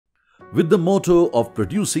With the motto of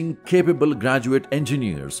producing capable graduate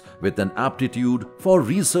engineers with an aptitude for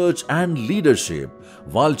research and leadership,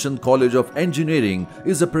 Walchand College of Engineering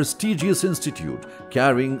is a prestigious institute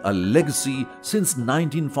carrying a legacy since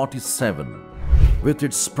 1947. With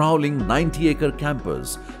its sprawling 90-acre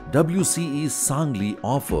campus, WCE Sangli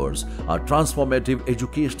offers a transformative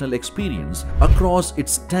educational experience across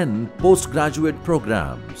its 10 postgraduate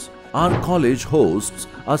programs. Our college hosts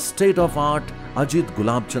a state-of-art Ajit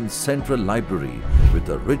Gulabchand Central Library with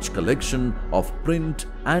a rich collection of print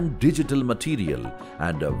and digital material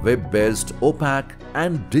and a web-based opaque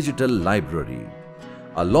and digital library.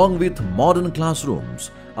 Along with modern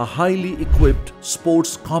classrooms, a highly equipped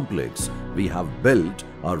sports complex, we have built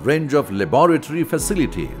a range of laboratory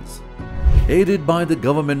facilities. Aided by the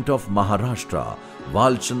government of Maharashtra,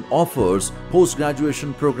 Walchand offers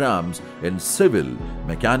post-graduation programs in civil,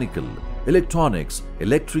 mechanical, electronics,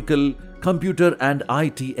 electrical, computer and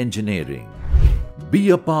IT engineering.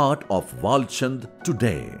 Be a part of Walchand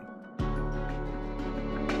today.